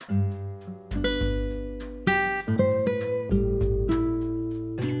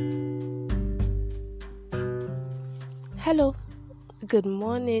Hello, good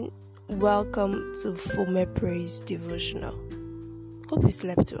morning. Welcome to Full Praise Devotional. Hope you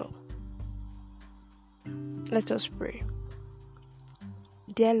slept well. Let us pray.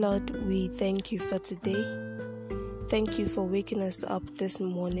 Dear Lord, we thank you for today. Thank you for waking us up this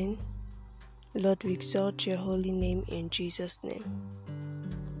morning. Lord, we exalt your holy name in Jesus' name.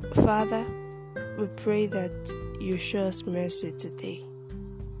 Father, we pray that you show us mercy today.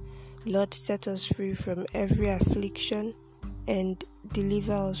 Lord, set us free from every affliction and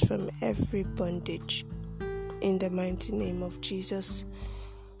deliver us from every bondage. In the mighty name of Jesus.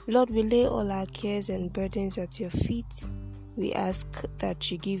 Lord, we lay all our cares and burdens at your feet. We ask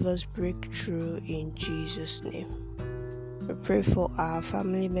that you give us breakthrough in Jesus' name. We pray for our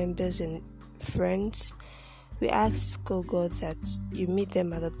family members and friends. We ask, oh God, that you meet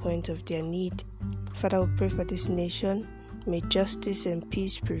them at the point of their need. Father, we pray for this nation. May justice and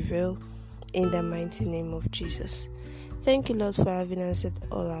peace prevail in the mighty name of Jesus. Thank you, Lord, for having answered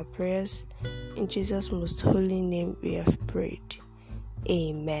all our prayers. In Jesus' most holy name we have prayed.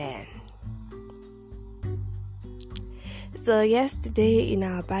 Amen. So yesterday in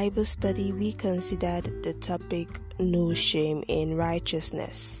our Bible study, we considered the topic no shame in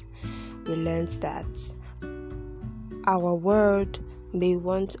righteousness. We learned that our world may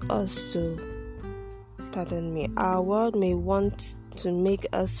want to make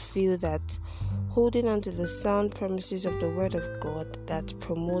us feel that holding on to the sound promises of the Word of God that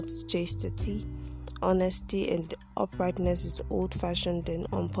promotes chastity, honesty, and uprightness is old-fashioned and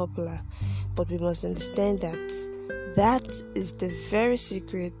unpopular. But we must understand that is the very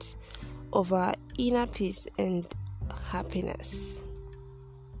secret of our inner peace and happiness.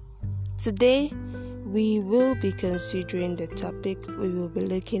 Today, we will be considering the topic. We will be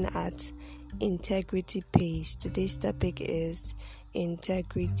looking at integrity pays. Today's topic is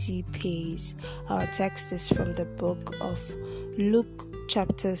integrity pays. Our text is from the book of Luke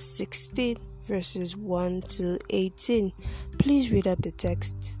chapter 16 verses 1 to 18. Please read up the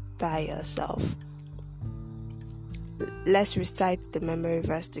text by yourself. Let's recite the memory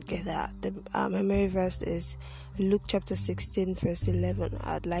verse together. Our memory verse is Luke chapter 16 verse 11.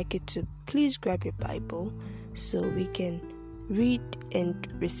 I'd like you to please grab your Bible so we can read and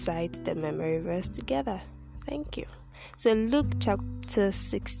recite the memory verse together. Thank you. So Luke chapter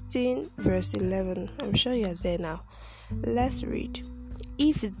 16 verse 11. I'm sure you're there now. Let's read.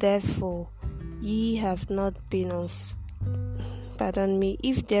 If therefore ye have not been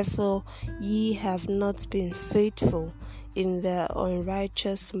faithful in the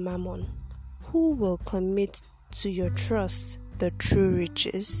unrighteous mammon, who will commit to your trust the true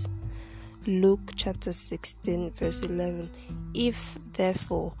riches? Luke chapter 16 verse 11. If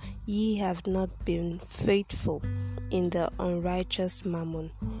therefore ye have not been faithful in the unrighteous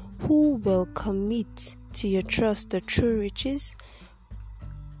mammon, who will commit to your trust the true riches?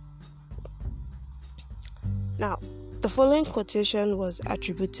 Now, the following quotation was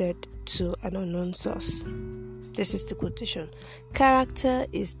attributed to an unknown source. This is the quotation. Character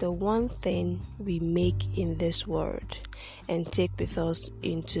is the one thing we make in this world and take with us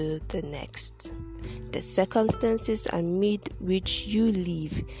into the next. The circumstances amid which you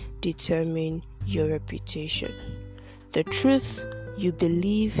live determine your reputation. The truth you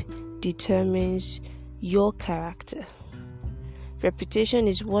believe determines your character. Reputation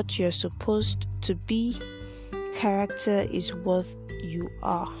is what you're supposed to be. Character is what you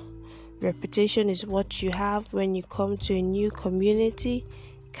are. Reputation is what you have when you come to a new community.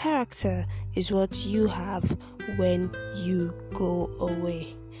 Character is what you have when you go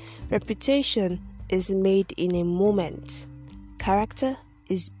away. Reputation is made in a moment. Character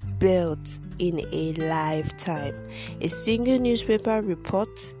is built in a lifetime. A single newspaper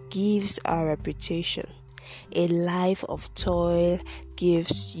report gives our reputation. A life of toil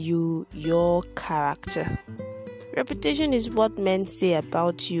gives you your character. Reputation is what men say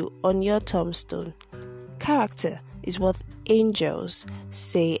about you on your tombstone. Character is what angels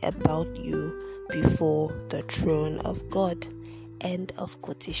say about you before the throne of God. End of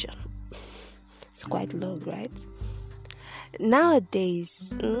quotation. It's quite long, right?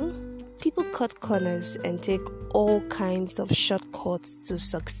 Nowadays, people cut corners and take all kinds of shortcuts to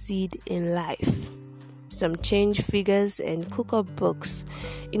succeed in life. Some change figures and cook up books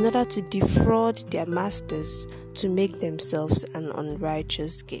in order to defraud their masters to make themselves an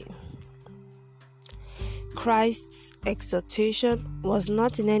unrighteous gain. Christ's exhortation was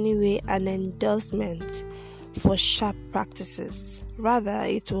not in any way an endorsement for sharp practices. Rather,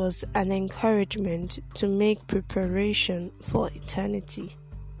 it was an encouragement to make preparation for eternity.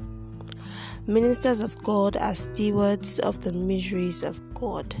 Ministers of God are stewards of the mysteries of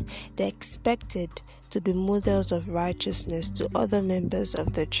God. They're expected to be models of righteousness to other members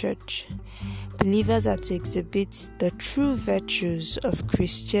of the church. Believers are to exhibit the true virtues of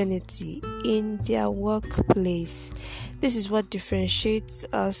Christianity in their workplace. This is what differentiates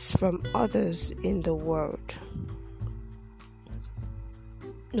us from others in the world.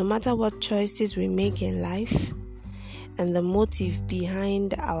 No matter what choices we make in life and the motive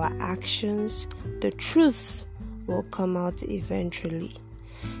behind our actions, the truth will come out eventually.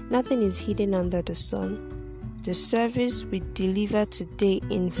 Nothing is hidden under the sun. The service we deliver today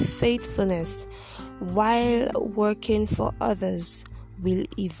in faithfulness while working for others will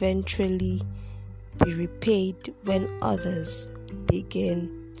eventually be repaid when others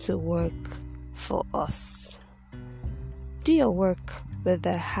begin to work for us. Do your work with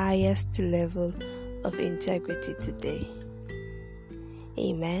the highest level of integrity today.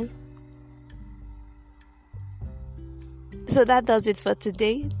 Amen. So that does it for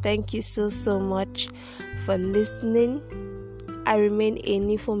today. Thank you so much for listening. I remain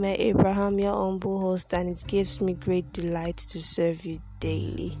Enifome Abraham, your humble host, and it gives me great delight to serve you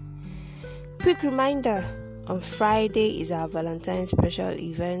daily. Quick reminder, on Friday is our Valentine's special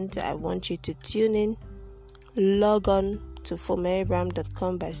event. I want you to tune in, log on to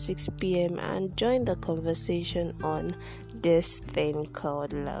fomeabraham.com by 6 p.m. and join the conversation on this thing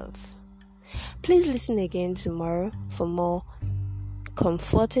called love. Please listen again tomorrow for more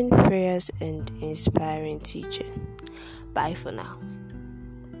comforting prayers and inspiring teaching. Bye for now.